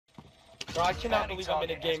Bro, I cannot believe I'm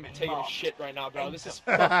in a game taking a shit right now, bro. This is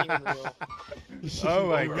fucking unreal. Oh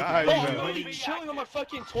my god, Bro, I'm literally chilling on my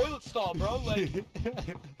fucking toilet stall, bro. Like,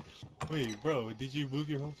 wait, bro, did you move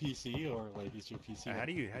your whole PC or like is your PC?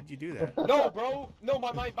 How'd you do that? no, bro. No,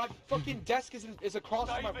 my fucking desk is across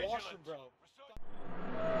from my washroom, bro.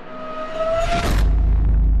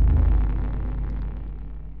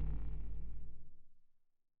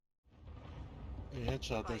 Hey,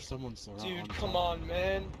 Headshot, there's someone's around. Dude, come on,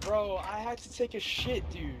 man. Bro, I had to take a shit,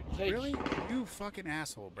 dude. Like, Really? You fucking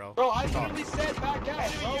asshole, bro. Bro, I literally said back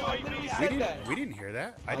out, bro. I literally said that. We didn't hear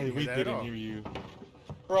that. I didn't we hear that at all. didn't hear you.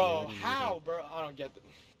 Bro, how, bro? I don't get it.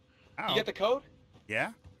 You get the code?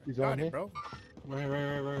 Yeah? He's Got on it, here. bro. Where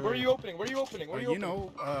Where are you opening? Where are you opening? Where are you You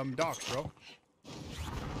opening? know, docks, bro.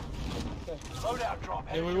 Loadout drop.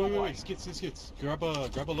 Hey, wait, skits. Grab a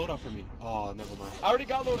loadout for me. Oh, never mind. I already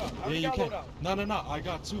got loadout. Yeah, you can. No. I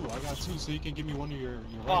got two, so you can give me one of your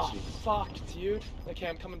right sheets. Fuck, dude. Okay,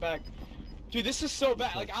 I'm coming back. Dude, this is so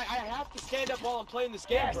bad. Like, I have to stand up while I'm playing this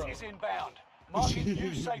game, bro. Gas is inbound. Marking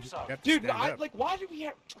new safe zone. Dude, like, why did we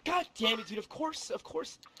have... God damn it, dude. Of course.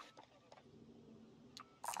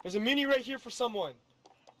 There's a mini right here for someone.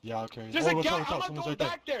 Yeah, okay. There's a guy. I'm not going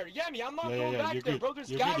back there. Yami, I'm not going back there, bro. There's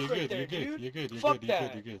guys right there, dude. You're good. Fuck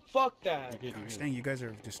that. Fuck that. You're good. Dang, you guys are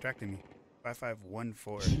distracting me.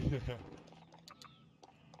 5514.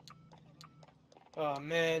 Oh,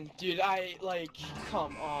 man. Dude,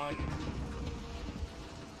 come on.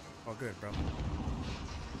 All good, bro.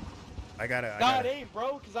 I gotta. Not aim,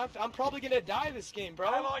 bro, because I'm probably gonna die this game, bro.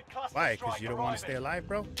 Why? Because you don't want to stay alive,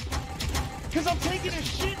 bro? Because I'm taking a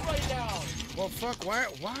shit right now. Well, fuck, why?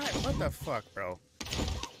 What the fuck, bro?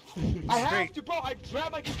 I have to, bro. I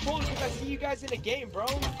grab my controller because I see you guys in a game, bro.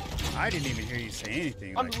 I didn't even hear you say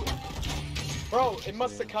anything. Like... Bro, it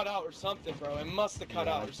must have cut out or something, bro. It must have cut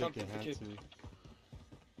out or something.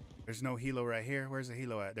 There's no helo right here. Where's the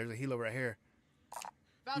helo at? There's a helo right here.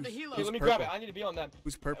 Found the helo. Hey, let me grab it. I need to be on that.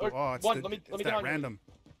 Who's purple? Oh, it's let me that random.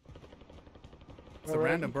 It's the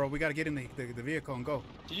random, bro. We gotta get in the vehicle and go.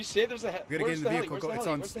 Did you say there's a? We gotta get in the vehicle. Go. It's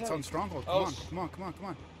on Stronghold. Come on. Fuck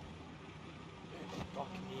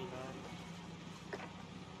me,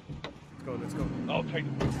 man. Let's go. Okay.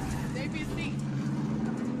 ABC.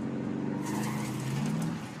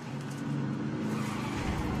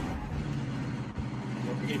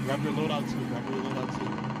 Okay, grab your loadout too.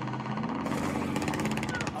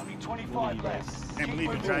 Only 25 left. Can't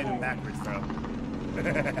believe you're driving backwards, bro.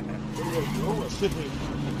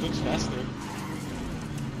 Looks faster.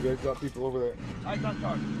 You guys got people over there. I got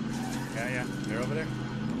target. Yeah. They're over there.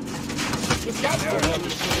 This guy's over there.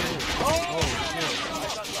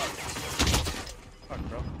 Fuck,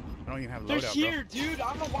 bro. I don't even have a They're loadout, here, dude.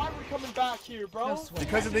 I don't know why we're coming back here, bro.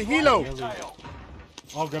 Because of the helo.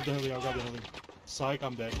 I'll grab the heli. Psych,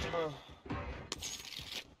 I'm dead.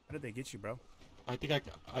 How did they get you, bro? I think I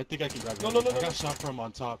can grab it. No. I got shot from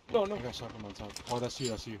on top. No. I got shot from on top. Oh, that's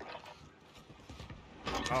you.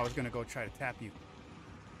 Oh, I was gonna go try to tap you.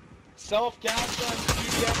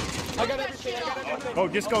 Self-gas, I got everything. Oh,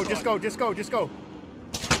 just go.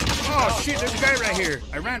 Oh shit, there's a guy right here.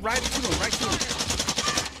 I ran right to him.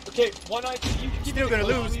 Okay, one eye. You can Still gonna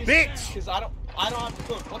lose, bitch. Because I don't have the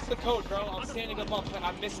code. What's the code, bro? I'm standing up on.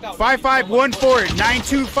 I missed out. 5514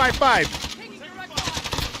 9255.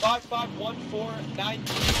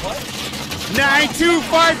 551492. What?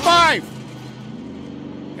 9255.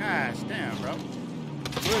 Gosh damn, bro.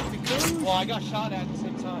 Well, I got shot at the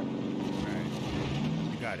same time. Alright.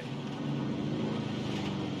 You got it.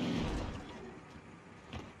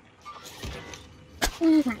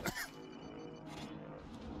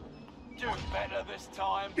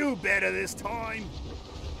 Do better this time.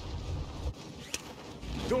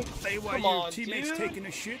 Don't say why your teammate's taking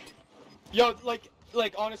a shit. Yo, like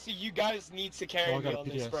honestly, you guys need to carry me on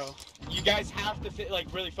this, bro. You guys have to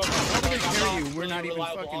really focus. How can we carry you? We're not even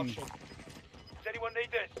fucking. Does anyone need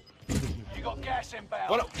this? You got gas inbound.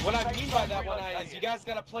 What I mean by that is you guys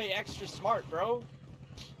gotta play extra smart, bro.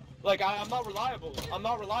 Like I'm not reliable. This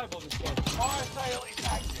game. Fire sale is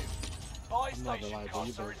active. Buy station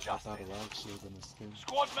costs are adjusted.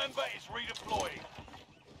 Squad member is redeploying.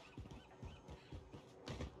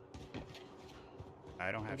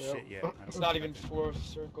 I don't have shit yet. It's not even fourth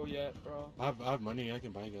circle yet, bro. I have money. I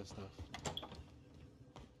can buy you guys stuff.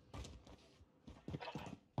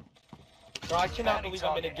 Bro, I cannot believe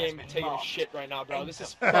I'm in a game taking a shit right now, bro. This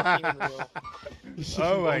is fucking unreal.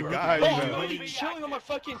 Oh my god. Bro, I'm literally chilling on my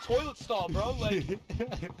fucking toilet stall, bro. Like,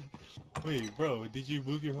 Wait, bro, did you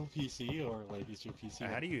move your whole PC or like is your PC?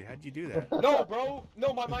 How'd you do that? No, bro.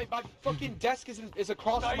 No, my fucking desk is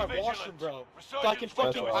across from my Stay washroom, vigilant. bro. So I can Resurgence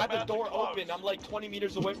fucking window is have the about to door close. open. I'm like 20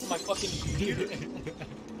 meters away from my fucking computer.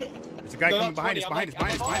 There's a guy No, coming not behind 20, us, I'm behind us,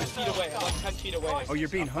 behind us, I'm behind like us. 10 feet away. I'm like 10 feet away. Oh, you're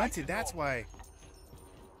being hunted. That's why.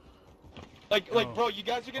 Like, Oh. bro, you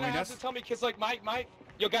guys are gonna have to tell me, cause like my,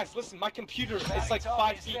 yo guys, listen, my computer is like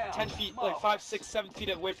 5 feet, 10 feet, like 5, 6, 7 feet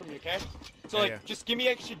away from you, okay? So Yeah, like, yeah. just give me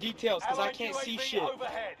extra details, cause I Allied can't see UAV shit.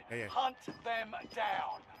 Overhead. Yeah, yeah. Hunt them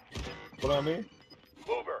down. What I mean?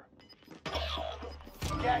 Mover.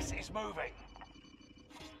 Gas is moving.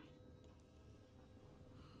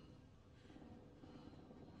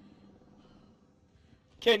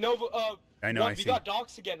 Okay, Nova, I know, I we see. got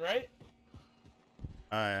docs again, right?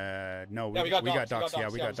 No, Yeah, we we got got docs. docs, Yeah,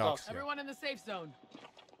 we got docs. Yeah. Everyone in the safe zone.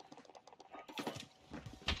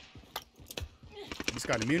 Just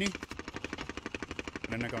got immunity.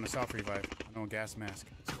 And then I got a self revive. No gas mask.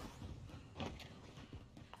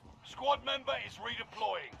 Squad member is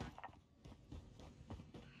redeploying.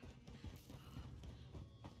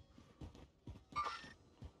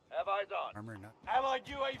 Have I done? Armor not. Allied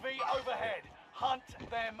UAV overhead. Hunt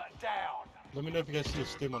them down. Let me know if you guys see a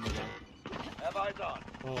stim on the ground. Have I done?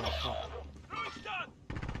 Oh, fuck.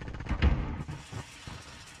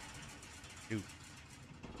 Dude.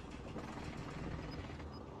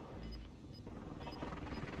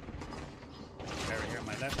 Guy right here on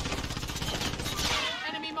my left.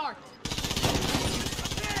 Enemy marked.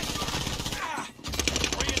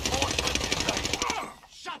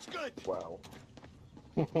 Shots good. Wow.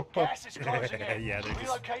 Gas is closing in. Yeah, they're just-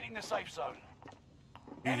 Relocating the safe zone.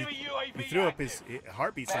 Dude, Enemy UAV he threw up active. his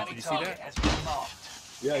heartbeat sensor. Bounty Did you see target that? has been marked.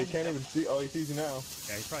 Yeah, you can't even see. Oh, he sees you now.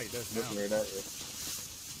 Yeah, he probably does Looking now. right at you.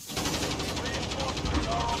 Reinforcements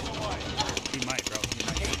are on the way. He might, bro. He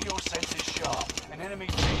might. Keep your senses sharp. An enemy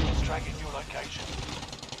team is tracking your location.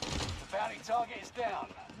 The bounty target is down.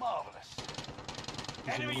 Marvelous.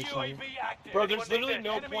 Enemy UAV active. Bro, there's literally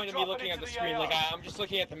no Enemy point in me dropping looking at into the screen. AO. Like, I'm just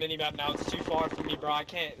looking at the minimap now. It's too far from me, bro. I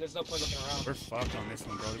can't. There's no point looking around. We're fucked on this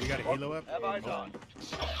one, bro. We got a halo up. Have I done?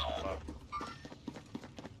 Fuck.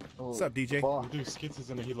 Oh, What's up, DJ? fuck. Dude, Skits is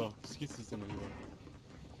in a helo. Skits is in a helo.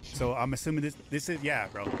 So I'm assuming this is, yeah,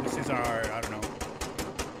 bro. This is our, I don't know,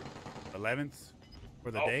 11th for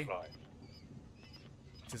the day.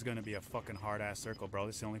 This is gonna be a fucking hard ass circle, bro.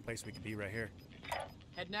 This is the only place we could be right here.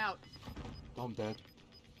 Heading out. I'm dead.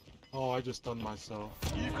 Oh, I just stunned myself.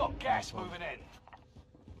 You've got gas moving in.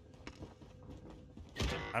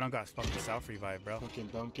 I don't got fucking self revive, bro. Fucking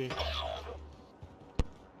donkey.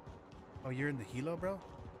 Oh, you're in the helo, bro?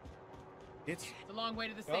 It's It's a long way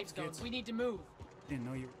to the Well, safe zone. it's- We need to move. didn't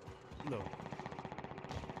know you were helo.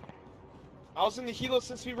 I was in the helo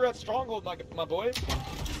since we were at Stronghold, my boy.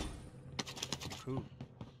 Cool.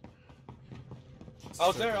 I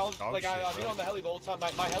was there. I Circle's was dog like, shit, I've been bro. on the heli the whole time.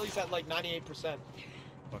 My heli's at like 98%.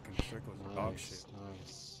 Fucking circle's dog shit.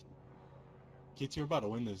 Nice. Skits, you're about to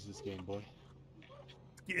win this game, boy.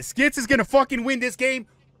 Skits is gonna fucking win this game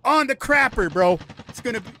on the crapper, bro. It's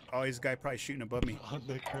gonna be. Oh, this guy probably shooting above me. On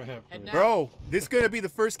the crap. Head now. Bro, this is gonna be the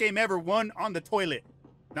first game ever won on the toilet.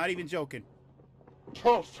 Not even joking.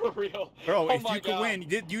 Bro, for real. Bro, Oh if my you could God. win,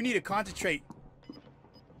 you need to concentrate.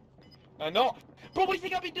 I know. Bro, what do you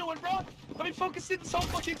think I've been doing, bro? I've been focusing this whole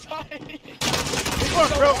fucking time.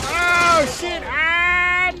 Fuck, bro. Oh, shit.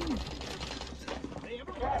 I'm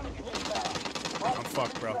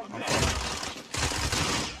fucked, bro. I'm fucked.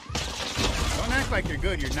 Don't act like you're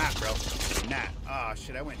good. You're not, bro. You're not. Oh,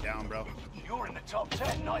 shit. I went down, bro. You're in the top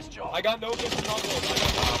 10. Nice job. I got no good Stronghold.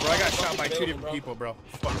 Bro, I got shot by 2 different people, bro.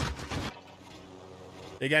 Fuck.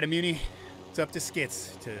 They got immunity. It's up to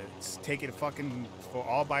Skits to take it fucking for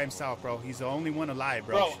all by himself, bro. He's the only one alive,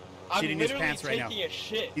 bro. Bro, I'm Shitting his literally pants right now. taking a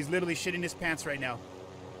shit. He's literally shitting his pants right now.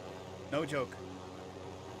 No joke.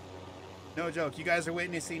 No joke. You guys are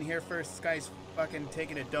witnessing here first. This guy's fucking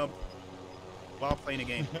taking a dump while playing a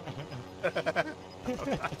game. I'm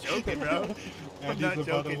not joking, bro. I'm And not he's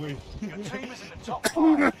about to joking. win. Your team is in the top 5.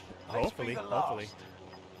 Hopefully, Let's be the hopefully. last.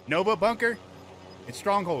 Nova bunker. It's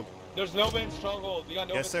stronghold. There's Nova in Stronghold. We got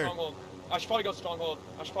Nova Yes, in sir. Stronghold. I should probably go Stronghold.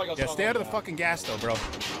 Yeah, stay out of the fucking gas though, bro.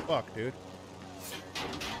 Fuck, dude.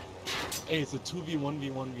 Hey, it's a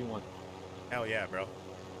 2v1v1v1. Hell yeah, bro.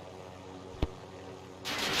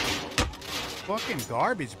 Fucking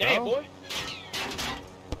garbage, bro. Damn, boy.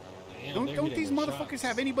 Damn, they're Don't hitting these the motherfuckers shots.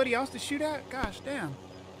 have anybody else to shoot at? Gosh damn.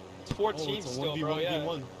 It's 4 Oh, teams it's a still, bro. Yeah.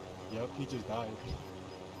 1v1v1. Yep, he just died.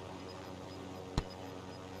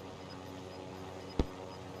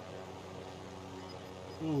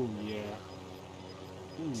 Ooh, yeah.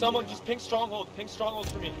 Ooh, Someone yeah. just ping Stronghold. Ping Stronghold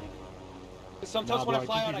for me. Sometimes Nah, when bro, I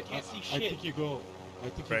fly out, think I you- can't see I shit. think you go. I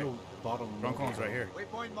think Right. you go bottom. Drunk home's right here.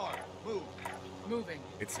 Waypoint mark. Move. Moving.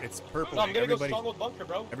 It's purple. No, I'm gonna go Everybody, stronghold bunker,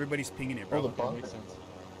 bro. everybody's pinging it, Oh, bro. the That bunker. makes sense.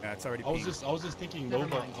 Yeah, it's already I was pinged. just thinking Never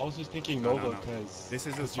Nova. mind. I was just thinking No, Nova no, no. because This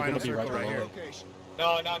is the you're final gonna be circle right right below. here. Location.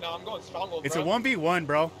 No, I'm going stronghold, It's bro. a 1v1,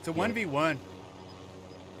 bro. It's a Yeah. 1v1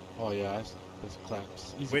 Oh yeah, that's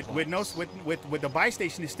claps. Easy with no claps. with the buy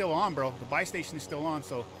station is still on, bro. The buy station is still on,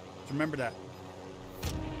 so remember that.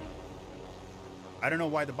 I don't know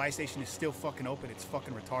why the buy station is still fucking open. It's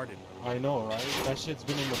fucking retarded. I know, right? That shit's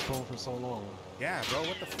been in the phone for so long. Yeah, bro.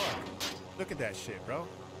 What the fuck? Look at that shit, bro.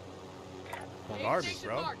 Aid Garbage, station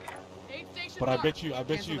bro. marked. Aid station But I marked. bet you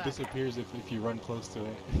Cancel it that. disappears if you run close to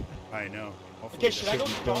it. I know. Hopefully Okay, it should I go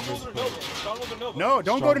doesn't. stronghold or Nova? Stronghold or Nova? No,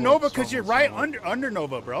 don't go to Nova Stronghold, because you're stronghold, right stronghold. under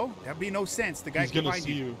Nova, bro. That'd be no sense. The guy He's can gonna find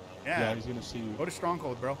see you. Yeah. Yeah, he's gonna see you. Go to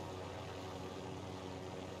Stronghold, bro.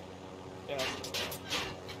 Yeah.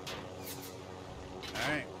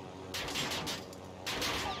 All right.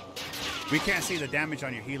 We can't see the damage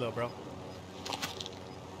on your helo, bro.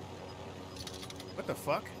 What the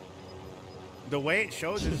fuck? The way it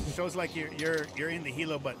shows shows like you're in the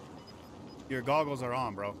helo, but your goggles are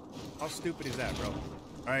on, bro. How stupid is that, bro?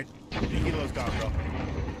 All right, the helo's gone, bro. All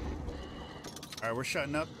right, we're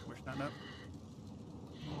shutting up. We're shutting up.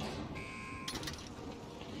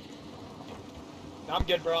 I'm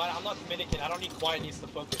good, bro. I'm not Dominican. I don't need quiet. Needs to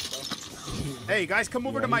focus, bro. Hey guys, come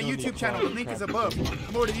over Yeah, to my you don't YouTube need channel. The link is above.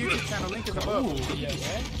 Come over to the YouTube channel. Link is above. Ooh, yeah,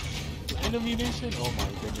 man. Enemy nation? Oh my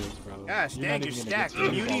goodness, bro. Gosh, You're dang, not you're even gonna stacked. get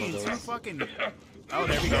to You use all need of two those. fucking. Oh,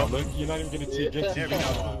 there we Yeah, go. look, you're not even gonna get to There we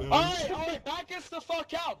go. Alright, back us the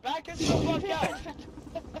fuck out. Back us the fuck out.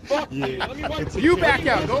 Fuck you. Yeah. Let me wipe. You back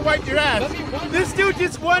out. Go wipe your ass. This dude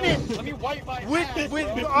just won it Let me wipe my with ass,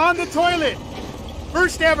 bro. on the toilet.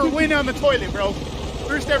 First ever win on the toilet, bro.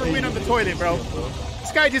 First ever win on the toilet, bro.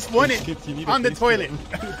 This guy just won it Kids, you need a on the face toilet.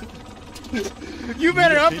 cam. You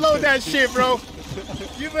better need a face upload cam. that shit, bro.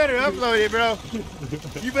 You better upload it, bro.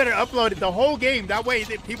 You better upload it the whole game. That way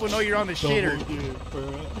that people know you're on the shitter,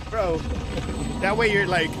 bro. That way you're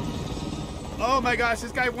like, oh my gosh,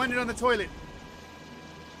 this guy won it on the toilet.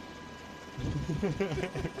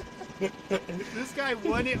 This guy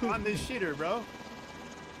won it on the shitter, bro.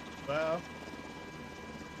 Wow.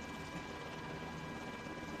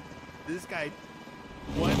 This guy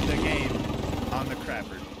won the game on the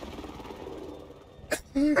crapper.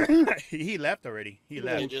 He left already. He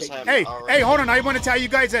left. Hey, hold on. I want to tell you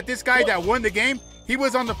guys that this guy that won the game, he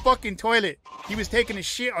was on the fucking toilet. He was taking a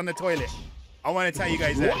shit on the toilet. I want to tell you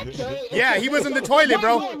guys that. Yeah, he was in the toilet,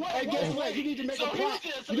 bro. Hey, guess what? You need to make a plaque.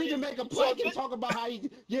 You need to make a plaque and talk about how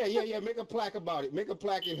you. Yeah. Make a plaque about it. Make a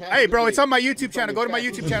plaque and have. Hey, bro, it's on my YouTube channel. Go to my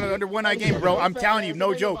YouTube channel under One Eye Gamer, bro. I'm telling you,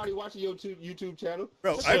 no joke. Everybody watching your YouTube channel.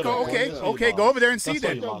 Bro, I go, okay, go over there and see That's why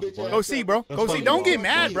then. you lost, boy. Go see, bro. Go That's why see. you Don't get lost.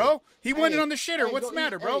 mad, bro. He won Hey, it on the shitter. hey, What's the go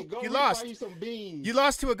matter, eat- bro? hey, go You eat, lost. buy you some beans. You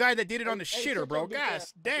lost to a guy that did it on the Hey, shitter, shut bro. your bitch Gosh,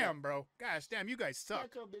 ass. damn, bro. Gosh, damn, you guys suck.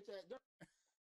 Shut your bitch ass.